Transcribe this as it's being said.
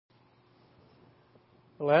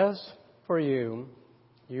Well, as for you,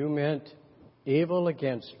 you meant evil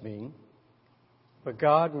against me, but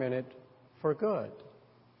God meant it for good.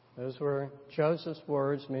 Those were Joseph's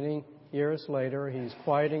words. Many years later, he's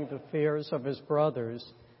quieting the fears of his brothers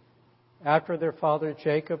after their father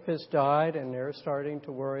Jacob has died, and they're starting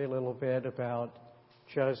to worry a little bit about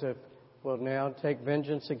Joseph will now take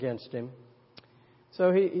vengeance against him.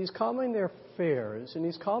 So he's calming their fears, and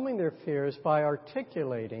he's calming their fears by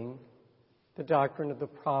articulating the doctrine of the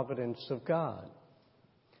providence of God.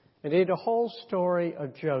 Indeed, the whole story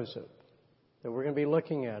of Joseph that we're going to be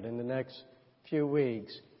looking at in the next few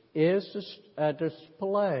weeks is a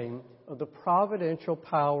display of the providential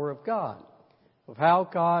power of God, of how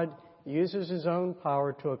God uses His own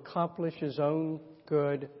power to accomplish His own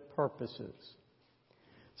good purposes.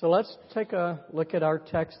 So let's take a look at our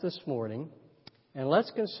text this morning, and we're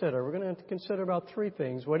going to consider about three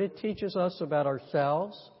things: what it teaches us about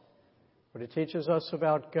ourselves, what it teaches us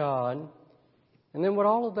about God, and then what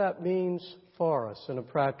all of that means for us in a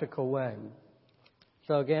practical way.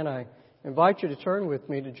 So again, I invite you to turn with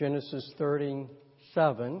me to Genesis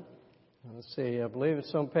 37. Let's see, I believe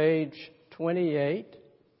it's on page 28.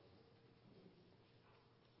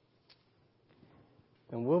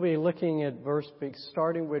 And we'll be looking at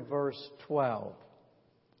starting with verse 12.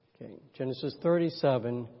 Okay, Genesis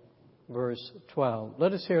 37, verse 12.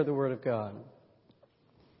 Let us hear the word of God.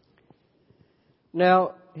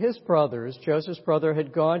 Now, his brothers, Joseph's brother,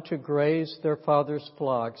 had gone to graze their father's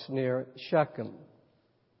flocks near Shechem.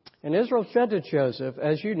 And Israel said to Joseph,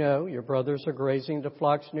 "As you know, your brothers are grazing the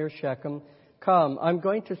flocks near Shechem. Come, I'm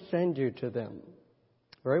going to send you to them."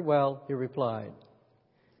 "Very well," he replied.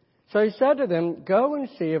 So he said to them, "Go and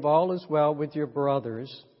see if all is well with your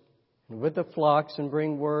brothers and with the flocks, and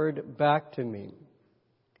bring word back to me."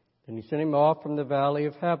 Then he sent him off from the valley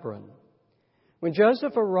of Hebron. When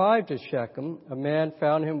Joseph arrived at Shechem, a man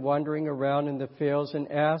found him wandering around in the fields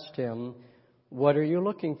and asked him, "What are you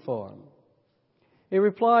looking for?" He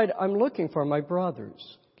replied, "I'm looking for my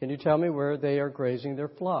brothers. Can you tell me where they are grazing their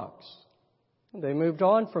flocks?" "They moved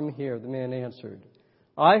on from here," the man answered.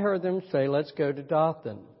 "I heard them say, 'Let's go to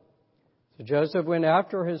Dothan.'" So Joseph went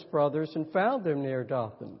after his brothers and found them near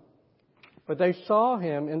Dothan. But they saw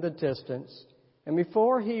him in the distance, and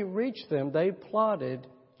before he reached them, they plotted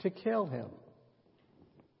to kill him.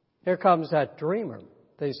 "Here comes that dreamer,"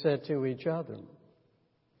 they said to each other.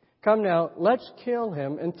 "Come now, let's kill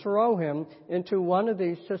him and throw him into one of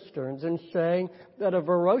these cisterns and say that a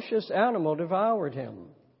ferocious animal devoured him.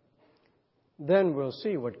 Then we'll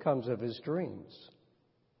see what comes of his dreams."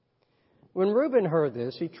 When Reuben heard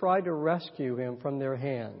this, he tried to rescue him from their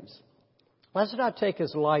hands. "Let's not take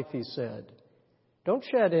his life," he said. "Don't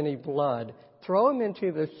shed any blood. Throw him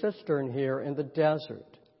into the cistern here in the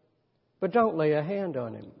desert. But don't lay a hand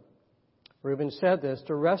on him." Reuben said this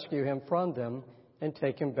to rescue him from them and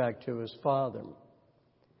take him back to his father.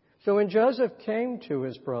 So when Joseph came to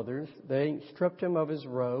his brothers, they stripped him of his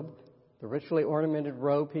robe, the richly ornamented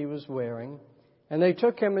robe he was wearing, and they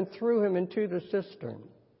took him and threw him into the cistern.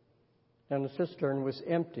 And the cistern was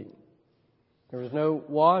empty. There was no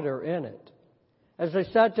water in it. As they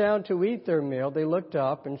sat down to eat their meal, they looked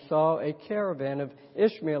up and saw a caravan of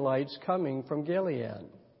Ishmaelites coming from Gilead.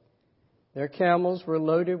 Their camels were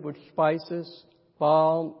loaded with spices,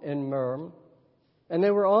 balm, and myrrh, and they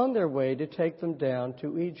were on their way to take them down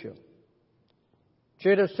to Egypt.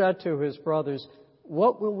 Judah said to his brothers,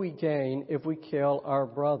 "What will we gain if we kill our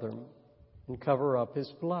brother and cover up his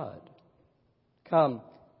blood? Come,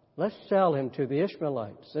 let's sell him to the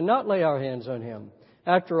Ishmaelites and not lay our hands on him.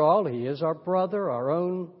 After all, he is our brother, our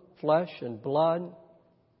own flesh and blood."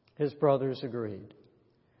 His brothers agreed.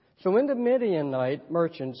 So when the Midianite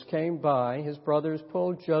merchants came by, his brothers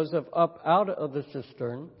pulled Joseph up out of the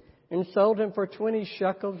cistern and sold him for 20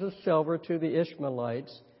 shekels of silver to the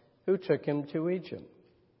Ishmaelites, who took him to Egypt.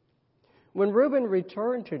 When Reuben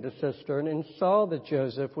returned to the cistern and saw that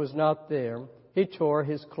Joseph was not there, he tore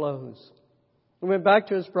his clothes. He went back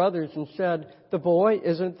to his brothers and said, "The boy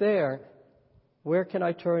isn't there. Where can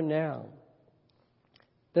I turn now?"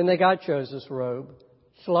 Then they got Joseph's robe,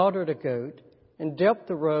 slaughtered a goat, and dipped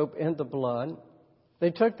the robe in the blood. They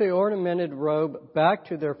took the ornamented robe back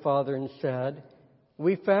to their father and said,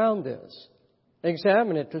 "We found this.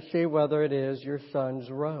 Examine it to see whether it is your son's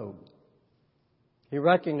robe." He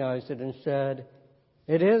recognized it and said,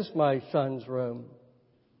 "It is my son's robe.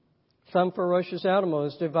 Some ferocious animal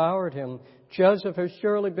has devoured him. Joseph has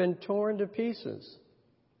surely been torn to pieces."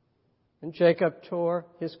 And Jacob tore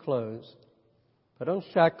his clothes, put on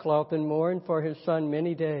sackcloth, and mourned for his son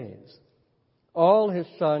many days. All his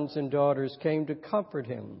sons and daughters came to comfort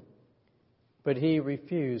him, but he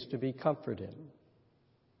refused to be comforted.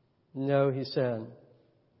 No, he said.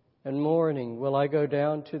 In mourning will I go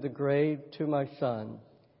down to the grave to my son.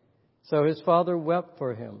 So his father wept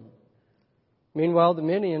for him. Meanwhile, the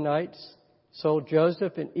Midianites sold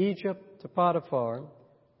Joseph in Egypt to Potiphar,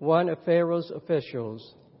 one of Pharaoh's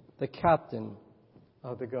officials, the captain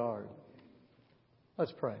of the guard.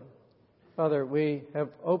 Let's pray. Father, we have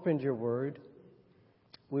opened your word.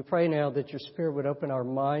 We pray now that your Spirit would open our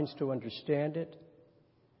minds to understand it,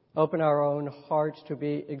 open our own hearts to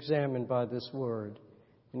be examined by this word.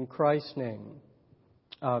 In Christ's name,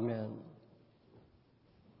 amen.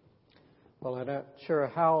 Well, I'm not sure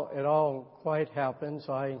how it all quite happens.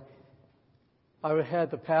 I had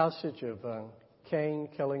the passage of Cain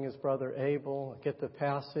killing his brother Abel. I get the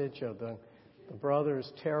passage of the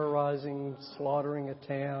brothers terrorizing, slaughtering a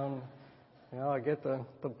town. I get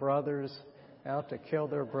the brothers out to kill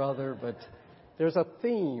their brother, but there's a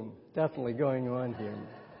theme definitely going on here.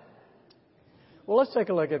 Well, let's take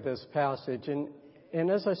a look at this passage. And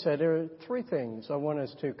as I said, there are three things I want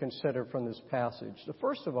us to consider from this passage. The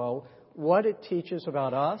first of all, what it teaches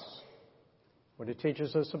about us, what it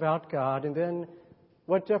teaches us about God, and then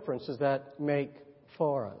what difference does that make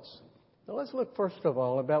for us? Now let's look first of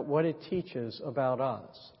all about what it teaches about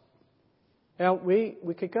us. Now we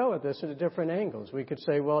could go at this at different angles. We could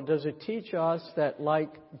say, well, does it teach us that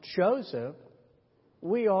like Joseph,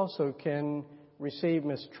 we also can receive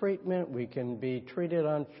mistreatment, we can be treated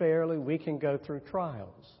unfairly, we can go through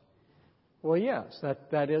trials? Well, yes,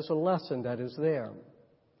 that is a lesson that is there.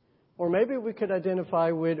 Or maybe we could identify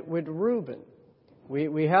with Reuben.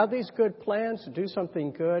 We have these good plans to do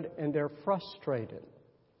something good, and they're frustrated.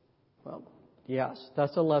 Well, yes,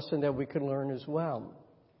 that's a lesson that we can learn as well.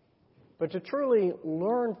 But to truly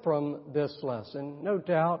learn from this lesson, no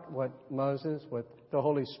doubt what Moses, what the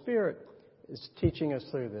Holy Spirit is teaching us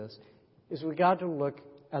through this, is we got to look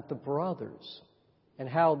at the brothers and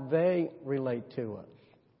how they relate to us.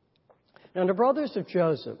 Now, the brothers of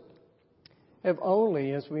Joseph have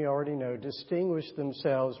only, as we already know, distinguished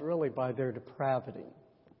themselves really by their depravity.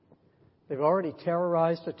 They've already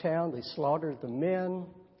terrorized the town. They slaughtered the men.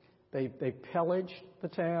 They pillaged the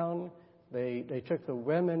town. They took the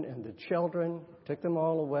women and the children, took them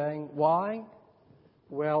all away. Why?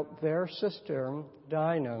 Well, their sister,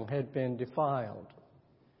 Dinah, had been defiled.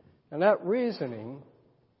 And that reasoning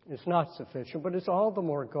is not sufficient, but it's all the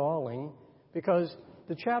more galling because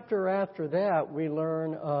the chapter after that, we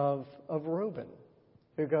learn of Reuben,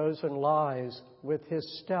 who goes and lies with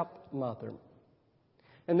his stepmother.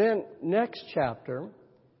 And then next chapter,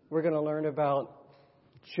 we're going to learn about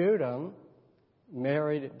Judah,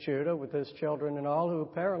 married Judah with his children and all, who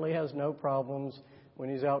apparently has no problems when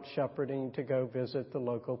he's out shepherding to go visit the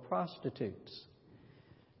local prostitutes.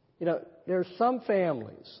 There's some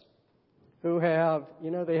families who have,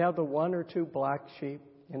 they have the one or two black sheep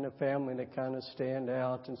in the family that kind of stand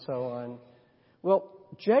out and so on. Well,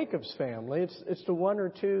 Jacob's family, it's the one or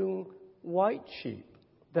two white sheep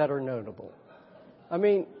that are notable. I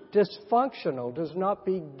mean, dysfunctional does not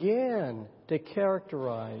begin to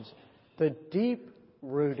characterize the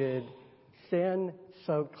deep-rooted,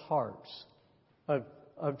 sin-soaked hearts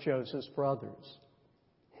of Joseph's brothers.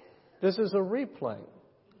 This is a replay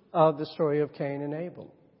of the story of Cain and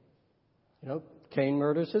Abel. Cain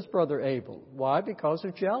murders his brother Abel. Why? Because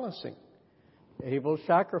of jealousy. Abel's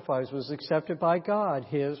sacrifice was accepted by God.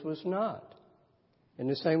 His was not. In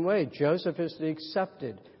the same way, Joseph is the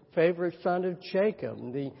accepted, favorite son of Jacob.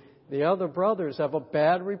 The other brothers have a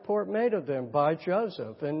bad report made of them by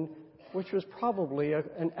Joseph, and which was probably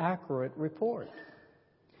an accurate report.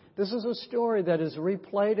 This is a story that is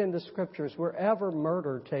replayed in the Scriptures wherever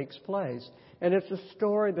murder takes place. And it's a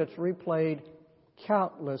story that's replayed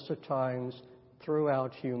countless of times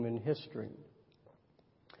throughout human history.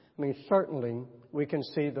 I mean, certainly we can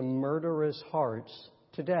see the murderous hearts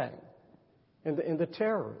today in the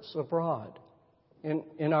terrorists abroad,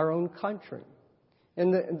 in our own country,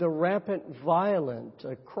 in the rampant violent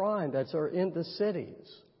crime that's in the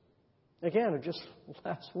cities. Again, just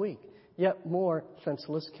last week, yet more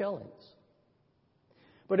senseless killings.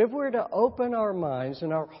 But if we're to open our minds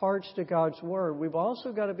and our hearts to God's Word, we've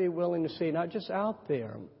also got to be willing to see, not just out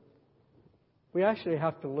there, we actually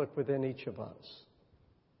have to look within each of us.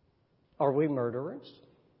 Are we murderers?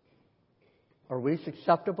 Are we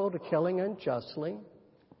susceptible to killing unjustly?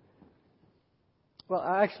 Well,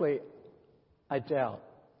 actually, I doubt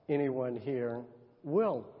anyone here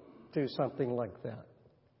will do something like that.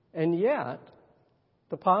 And yet,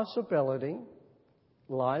 the possibility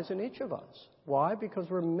lies in each of us. Why? Because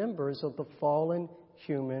we're members of the fallen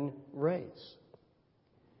human race.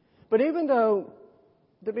 But even though,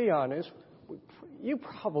 to be honest, you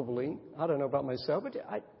probably, I don't know about myself, but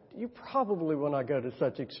you probably will not go to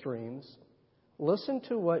such extremes. Listen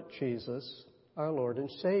to what Jesus, our Lord and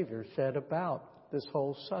Savior, said about this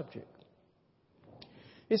whole subject.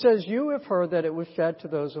 He says, "You have heard that it was said to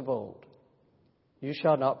those of old, 'You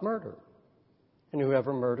shall not murder, and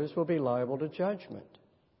whoever murders will be liable to judgment.'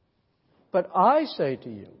 But I say to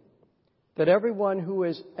you that everyone who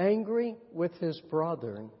is angry with his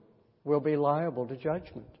brother will be liable to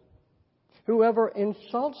judgment. Whoever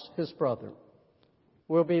insults his brother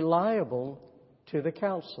will be liable to the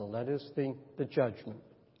council," that is the judgment.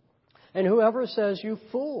 "And whoever says, 'You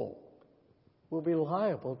fool,' will be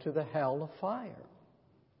liable to the hell of fire."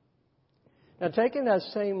 Now, taking that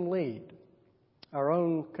same lead, our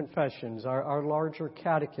own confessions, our larger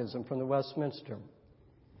catechism from the Westminster,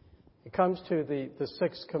 it comes to the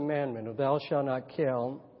sixth commandment of "Thou shalt not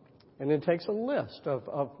kill," and it takes a list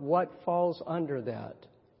of what falls under that.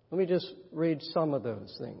 Let me just read some of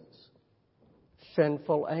those things.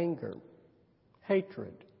 Sinful anger,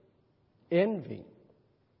 hatred, envy,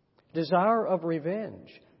 desire of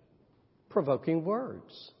revenge, provoking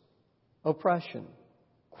words, oppression,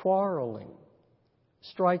 quarreling,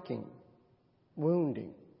 striking,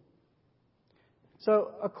 wounding.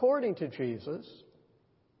 So according to Jesus,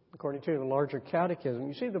 according to the larger catechism,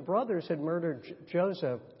 you see the brothers had murdered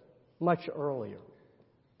Joseph much earlier.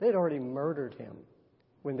 They'd already murdered him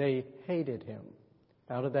when they hated him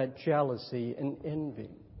out of that jealousy and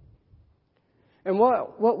envy. And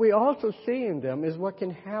what we also see in them is what can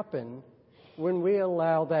happen when we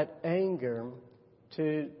allow that anger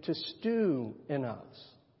to stew in us.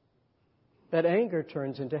 That anger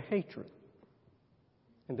turns into hatred.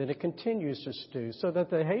 And then it continues to stew, so that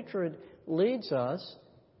the hatred leads us,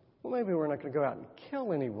 well, maybe we're not going to go out and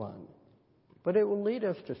kill anyone, but it will lead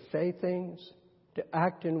us to say things, to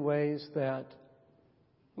act in ways that,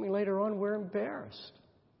 later on we're embarrassed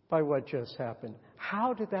by what just happened.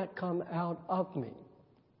 How did that come out of me?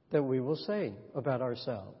 That we will say about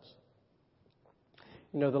ourselves.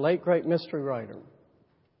 The late great mystery writer,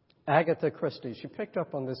 Agatha Christie, she picked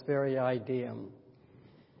up on this very idea.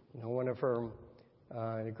 One of her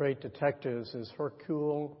great detectives is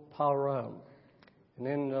Hercule Poirot. And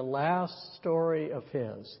in the last story of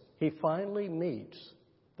his, he finally meets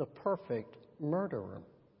the perfect murderer.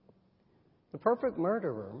 The perfect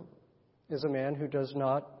murderer is a man who does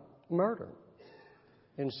not murder.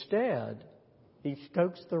 Instead, he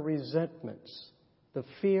stokes the resentments, the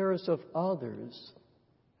fears of others,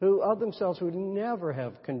 who of themselves would never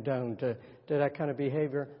have condoned to that kind of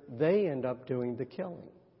behavior. They end up doing the killing.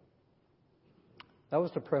 That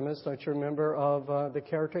was the premise, don't you remember, of the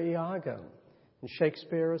character Iago in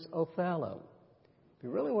Shakespeare's Othello. If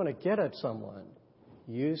you really want to get at someone,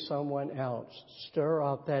 use someone else. Stir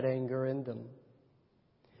up that anger in them.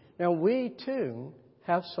 Now, we too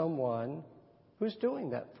have someone who's doing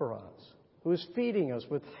that for us, who's feeding us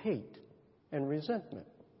with hate and resentment.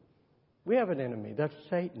 We have an enemy, that's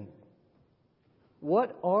Satan.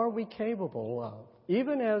 What are we capable of,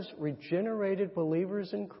 even as regenerated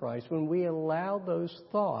believers in Christ, when we allow those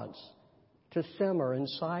thoughts to simmer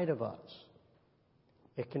inside of us?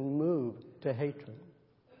 It can move to hatred.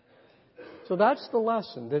 So that's the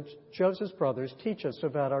lesson that Joseph's brothers teach us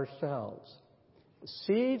about ourselves. The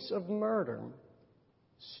seeds of murder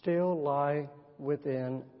still lie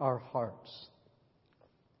within our hearts.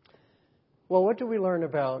 Well, what do we learn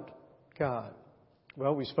about God?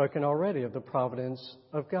 Well, we've spoken already of the providence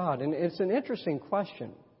of God. And it's an interesting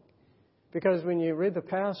question, because when you read the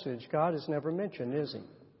passage, God is never mentioned, is he?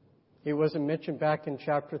 He wasn't mentioned back in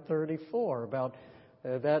chapter 34 about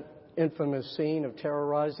that infamous scene of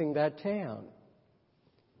terrorizing that town.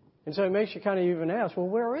 And so it makes you kind of even ask, well,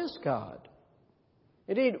 where is God?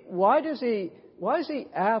 Indeed, why is he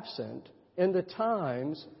absent in the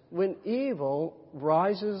times when evil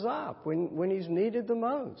rises up, when he's needed the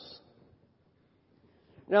most?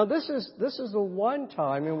 Now, this is the one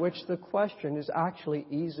time in which the question is actually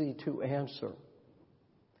easy to answer.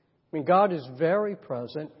 God is very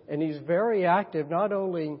present, and he's very active, not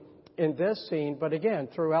only in this scene, but again,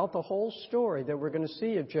 throughout the whole story that we're going to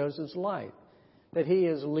see of Joseph's life, that he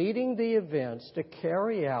is leading the events to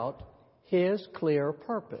carry out his clear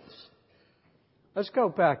purpose. Let's go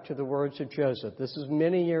back to the words of Joseph. This is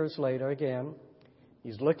many years later again.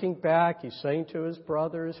 He's looking back. He's saying to his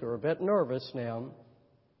brothers, who are a bit nervous now,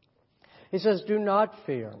 he says, "Do not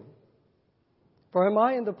fear, for am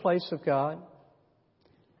I in the place of God?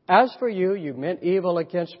 As for you, you meant evil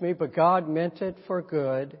against me, but God meant it for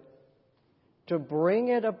good, to bring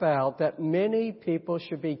it about that many people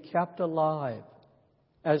should be kept alive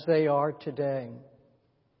as they are today.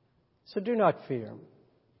 So do not fear.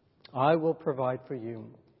 I will provide for you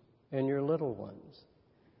and your little ones.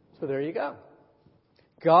 So there you go.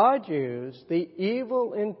 God used the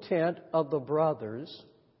evil intent of the brothers,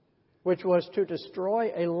 which was to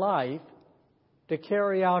destroy a life, to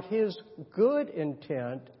carry out His good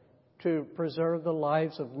intent to preserve the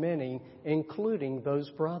lives of many, including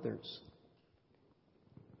those brothers.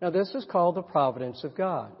 Now, this is called the providence of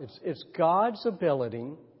God. It's God's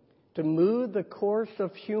ability to move the course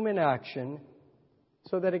of human action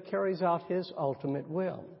so that it carries out His ultimate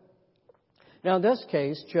will. Now, in this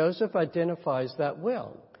case, Joseph identifies that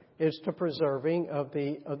will is to preserving of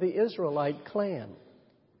the Israelite clan.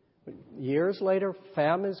 Years later,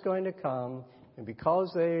 famine is going to come, and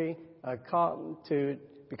because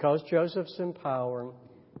Joseph's in power,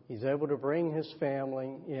 he's able to bring his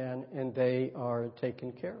family in, and they are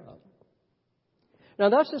taken care of. Now,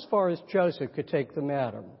 that's as far as Joseph could take the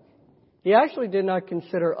matter. He actually did not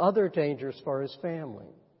consider other dangers for his family.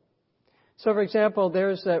 So, for example,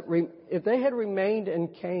 if they had remained in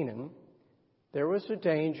Canaan, there was a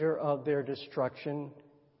danger of their destruction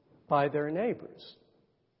by their neighbors.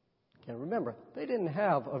 And remember, they didn't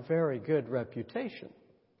have a very good reputation.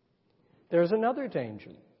 There's another danger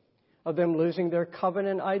of them losing their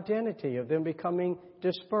covenant identity, of them becoming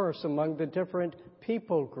dispersed among the different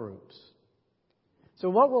people groups. So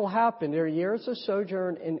what will happen, their years of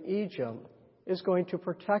sojourn in Egypt is going to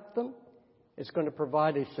protect them. It's going to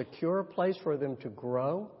provide a secure place for them to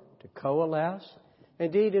grow, to coalesce.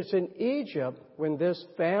 Indeed, it's in Egypt when this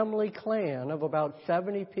family clan of about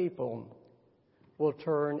 70 people will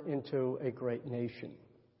turn into a great nation.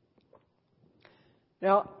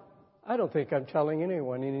 Now, I don't think I'm telling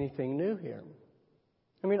anyone anything new here.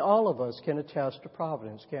 I mean, all of us can attest to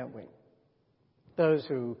providence, can't we? Those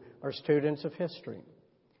who are students of history.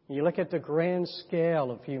 You look at the grand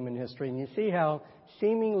scale of human history and you see how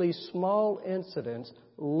seemingly small incidents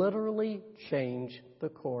literally change the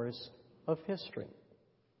course of history.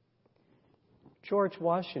 George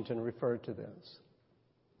Washington referred to this.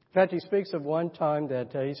 In fact, he speaks of one time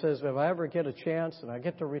that he says, if I ever get a chance and I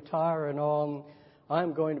get to retire and all,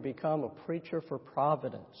 I'm going to become a preacher for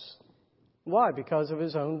providence. Why? Because of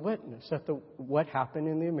his own witness at what happened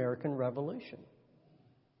in the American Revolution.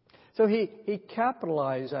 So he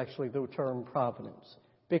capitalized, actually, the term providence.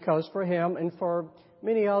 Because for him and for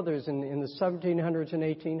many others in the 1700s and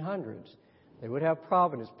 1800s, they would have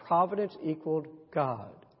providence. Providence equaled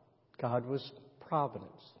God. God was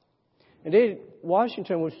providence. Indeed,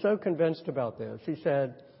 Washington was so convinced about this, he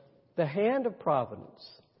said, the hand of providence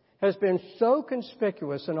has been so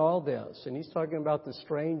conspicuous in all this, and he's talking about the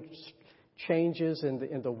strange changes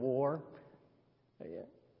in the war.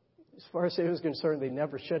 As far as he was concerned, they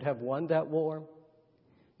never should have won that war.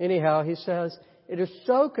 Anyhow, he says, it is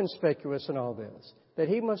so conspicuous in all this that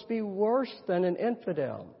he must be worse than an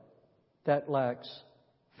infidel that lacks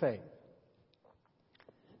faith.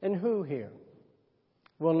 And who here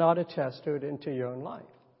will not attest to it into your own life?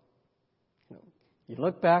 You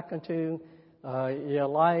look back into your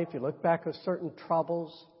life, you look back at certain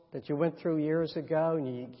troubles that you went through years ago, and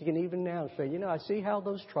you can even now say, I see how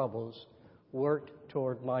those troubles worked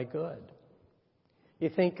toward my good. You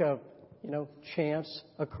think of, chance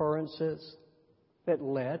occurrences that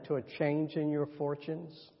led to a change in your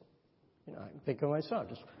fortunes. I think of myself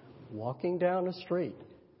just walking down the street,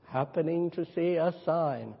 happening to see a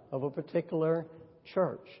sign of a particular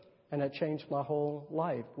church, and it changed my whole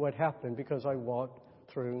life. What happened? Because I walked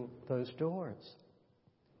through those doors.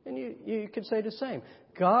 And you could say the same.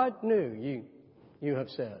 God knew, you have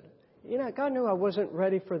said. God knew I wasn't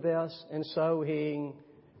ready for this, and so He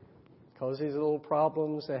caused these little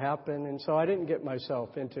problems to happen, and so I didn't get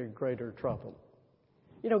myself into greater trouble.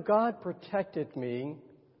 God protected me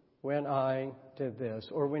when I did this,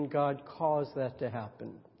 or when God caused that to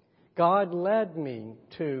happen. God led me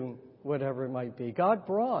to whatever it might be. God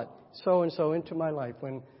brought so-and-so into my life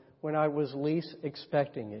when I was least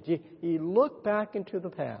expecting it. You look back into the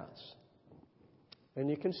past, and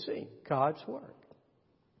you can see God's work.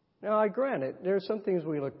 Now, I grant it, there are some things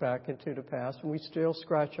we look back into the past, and we still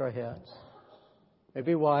scratch our heads.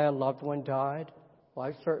 Maybe why a loved one died,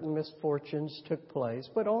 why certain misfortunes took place.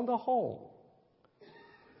 But on the whole,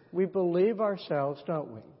 we believe ourselves,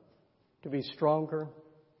 don't we, to be stronger,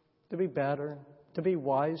 to be better, to be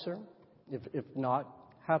wiser, if not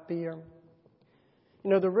happier.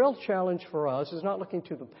 The real challenge for us is not looking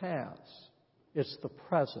to the past. It's the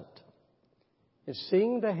present. It's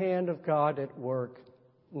seeing the hand of God at work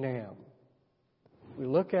now. We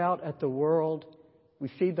look out at the world. We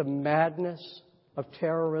see the madness of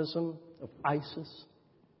terrorism, of ISIS.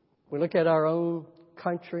 We look at our own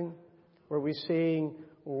country, where we see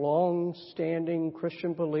long-standing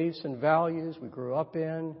Christian beliefs and values we grew up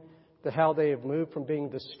in how they have moved from being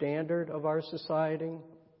the standard of our society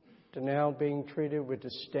to now being treated with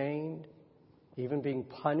disdain, even being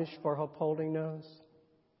punished for upholding those.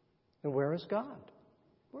 And where is God?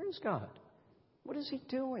 Where is God? What is He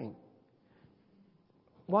doing?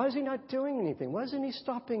 Why is He not doing anything? Why isn't He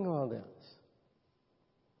stopping all this?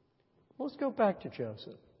 Let's go back to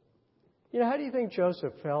Joseph. How do you think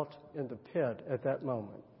Joseph felt in the pit at that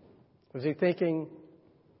moment? Was he thinking,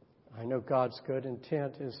 I know God's good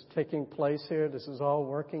intent is taking place here. This is all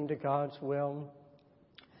working to God's will.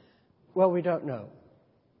 Well, we don't know.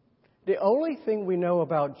 The only thing we know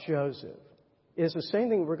about Joseph is the same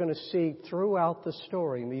thing we're going to see throughout the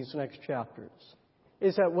story in these next chapters,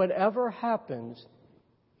 is that whatever happens,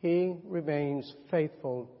 he remains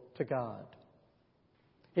faithful to God.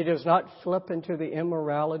 He does not slip into the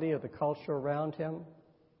immorality of the culture around him.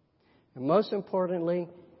 And most importantly,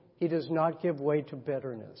 he does not give way to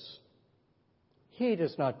bitterness. He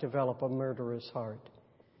does not develop a murderous heart.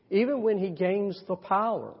 Even when he gains the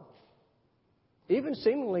power, even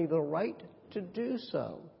seemingly the right to do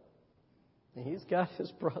so, and he's got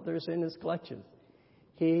his brothers in his clutches,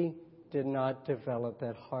 he did not develop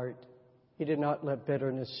that heart. He did not let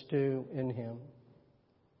bitterness stew in him.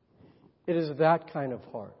 It is that kind of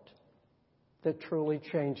heart that truly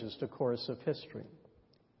changes the course of history,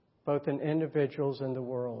 both in individuals and the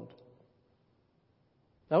world.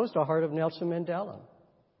 That was the heart of Nelson Mandela,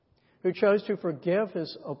 who chose to forgive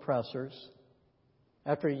his oppressors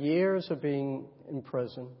after years of being in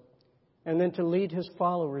prison, and then to lead his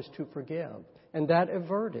followers to forgive. And that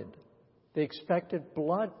averted the expected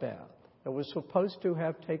bloodbath that was supposed to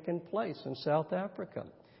have taken place in South Africa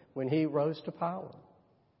when he rose to power.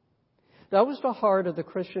 That was the heart of the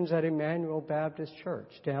Christians at Emmanuel Baptist Church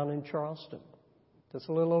down in Charleston, just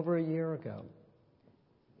a little over a year ago,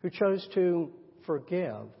 who chose to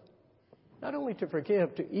forgive, not only to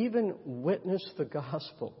forgive, to even witness the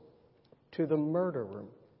gospel to the murderer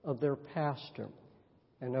of their pastor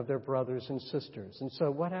and of their brothers and sisters. And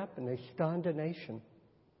so what happened? They stunned a nation.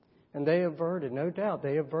 And they averted, no doubt,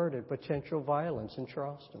 potential violence in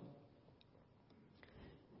Charleston.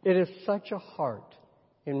 It is such a heart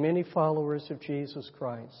in many followers of Jesus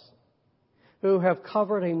Christ who have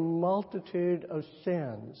covered a multitude of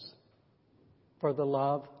sins for the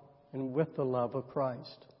love and with the love of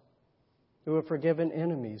Christ, who have forgiven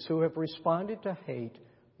enemies, who have responded to hate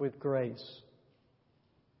with grace.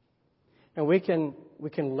 And we can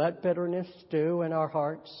let bitterness stew in our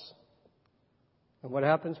hearts. And what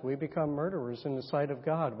happens? We become murderers in the sight of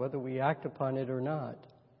God, whether we act upon it or not.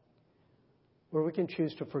 Or we can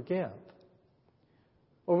choose to forgive.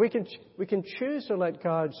 Or we can choose to let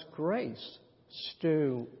God's grace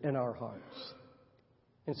stew in our hearts.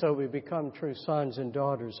 And so we become true sons and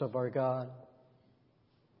daughters of our God.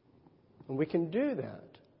 And we can do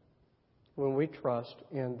that when we trust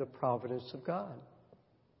in the providence of God.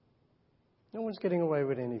 No one's getting away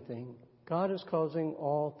with anything. God is causing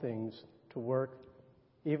all things to work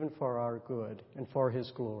even for our good and for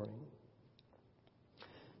His glory.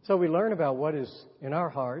 So we learn about what is in our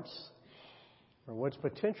hearts, or what's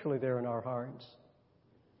potentially there in our hearts.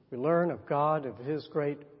 We learn of God, of His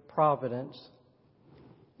great providence.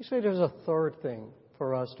 You see, there's a third thing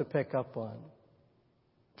for us to pick up on.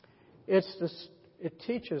 It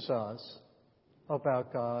teaches us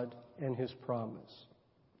about God and His promise.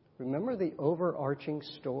 Remember the overarching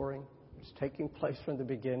story that's taking place from the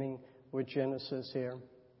beginning with Genesis here?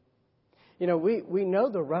 We know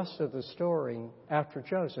the rest of the story after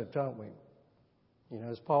Joseph, don't we?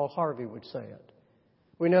 As Paul Harvey would say it.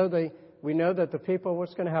 We know that the people,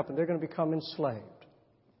 what's going to happen? They're going to become enslaved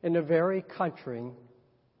in the very country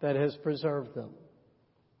that has preserved them.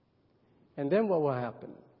 And then what will happen?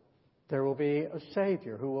 There will be a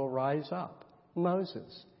Savior who will rise up,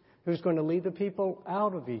 Moses, who's going to lead the people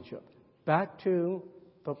out of Egypt, back to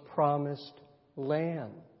the promised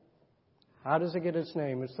land. How does it get its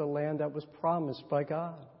name? It's the land that was promised by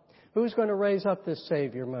God. Who's going to raise up this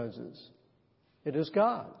Savior, Moses? It is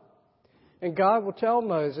God. And God will tell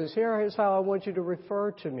Moses, here is how I want you to refer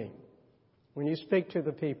to me when you speak to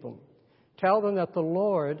the people. Tell them that the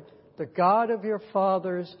Lord, the God of your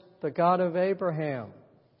fathers, the God of Abraham,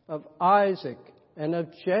 of Isaac, and of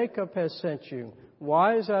Jacob has sent you.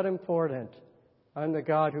 Why is that important? I'm the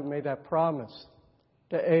God who made that promise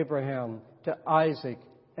to Abraham, to Isaac,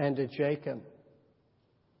 and to Jacob.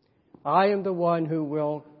 I am the one who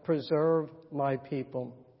will preserve my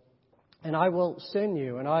people. And I will send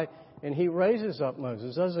you. And he raises up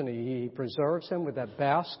Moses, doesn't he? He preserves him with that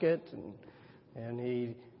basket, and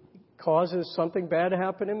he causes something bad to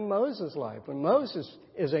happen in Moses' life. When Moses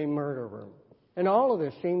is a murderer And all of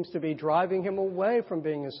this seems to be driving him away from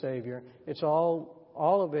being a Savior. It's all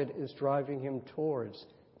of it is driving him towards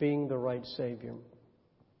being the right Savior.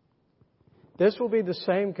 This will be the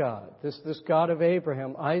same God, this God of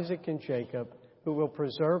Abraham, Isaac, and Jacob, who will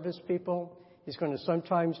preserve his people. He's going to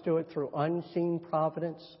sometimes do it through unseen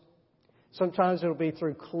providence. Sometimes it'll be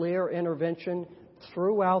through clear intervention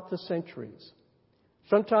throughout the centuries.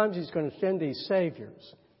 Sometimes he's going to send these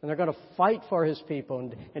saviors, and they're going to fight for his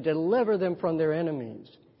people and deliver them from their enemies.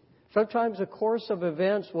 Sometimes a course of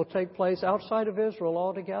events will take place outside of Israel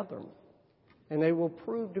altogether, and they will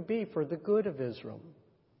prove to be for the good of Israel.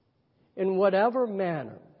 In whatever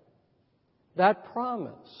manner, that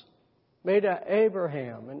promise made to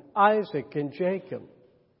Abraham and Isaac and Jacob,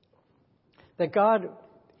 that God,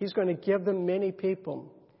 He's going to give them many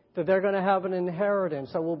people, that they're going to have an inheritance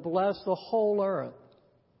that will bless the whole earth,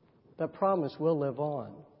 that promise will live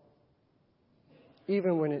on,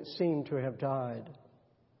 even when it seemed to have died.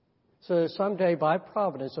 So that someday, by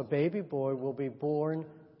providence, a baby boy will be born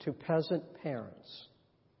to peasant parents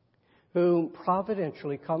who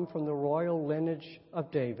providentially come from the royal lineage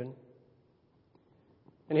of David.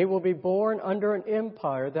 And he will be born under an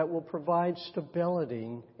empire that will provide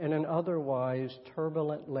stability in an otherwise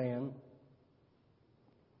turbulent land.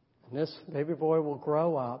 And this baby boy will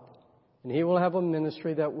grow up, and he will have a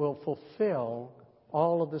ministry that will fulfill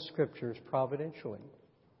all of the Scriptures providentially.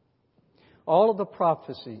 All of the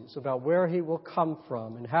prophecies about where he will come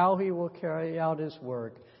from and how he will carry out his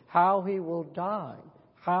work, how he will die,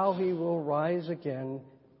 how he will rise again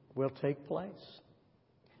will take place.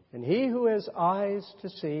 And he who has eyes to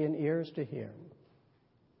see and ears to hear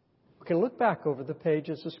can look back over the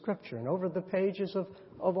pages of Scripture and over the pages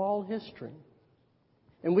of all history.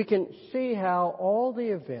 And we can see how all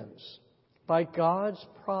the events, by God's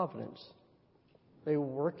providence, they were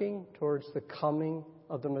working towards the coming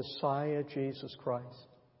of the Messiah, Jesus Christ,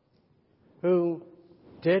 who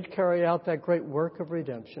did carry out that great work of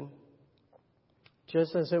redemption,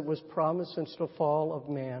 just as it was promised since the fall of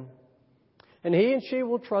man. And he and she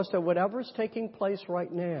will trust that whatever is taking place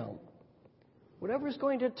right now, whatever is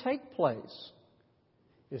going to take place,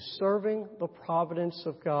 is serving the providence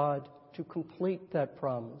of God to complete that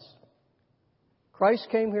promise. Christ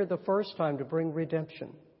came here the first time to bring redemption.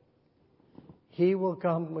 He will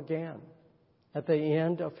come again at the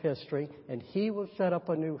end of history, and he will set up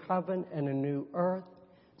a new heaven and a new earth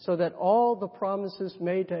so that all the promises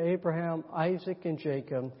made to Abraham, Isaac, and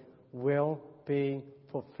Jacob will be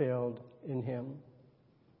fulfilled in him.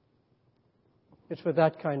 It's with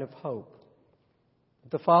that kind of hope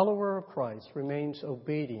that the follower of Christ remains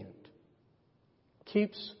obedient,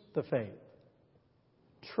 keeps the faith,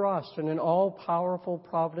 trusts in an all-powerful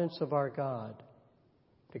providence of our God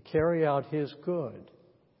to carry out His good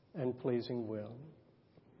and pleasing will.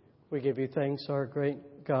 We give you thanks, our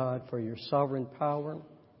great God, for your sovereign power,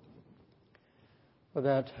 for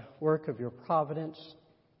that work of your providence,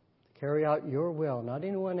 to carry out your will, not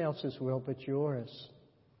anyone else's will, but yours.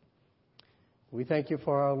 We thank you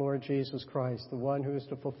for our Lord Jesus Christ, the one who is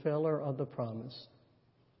the fulfiller of the promise.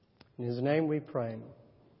 In His name we pray.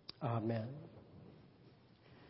 Amen.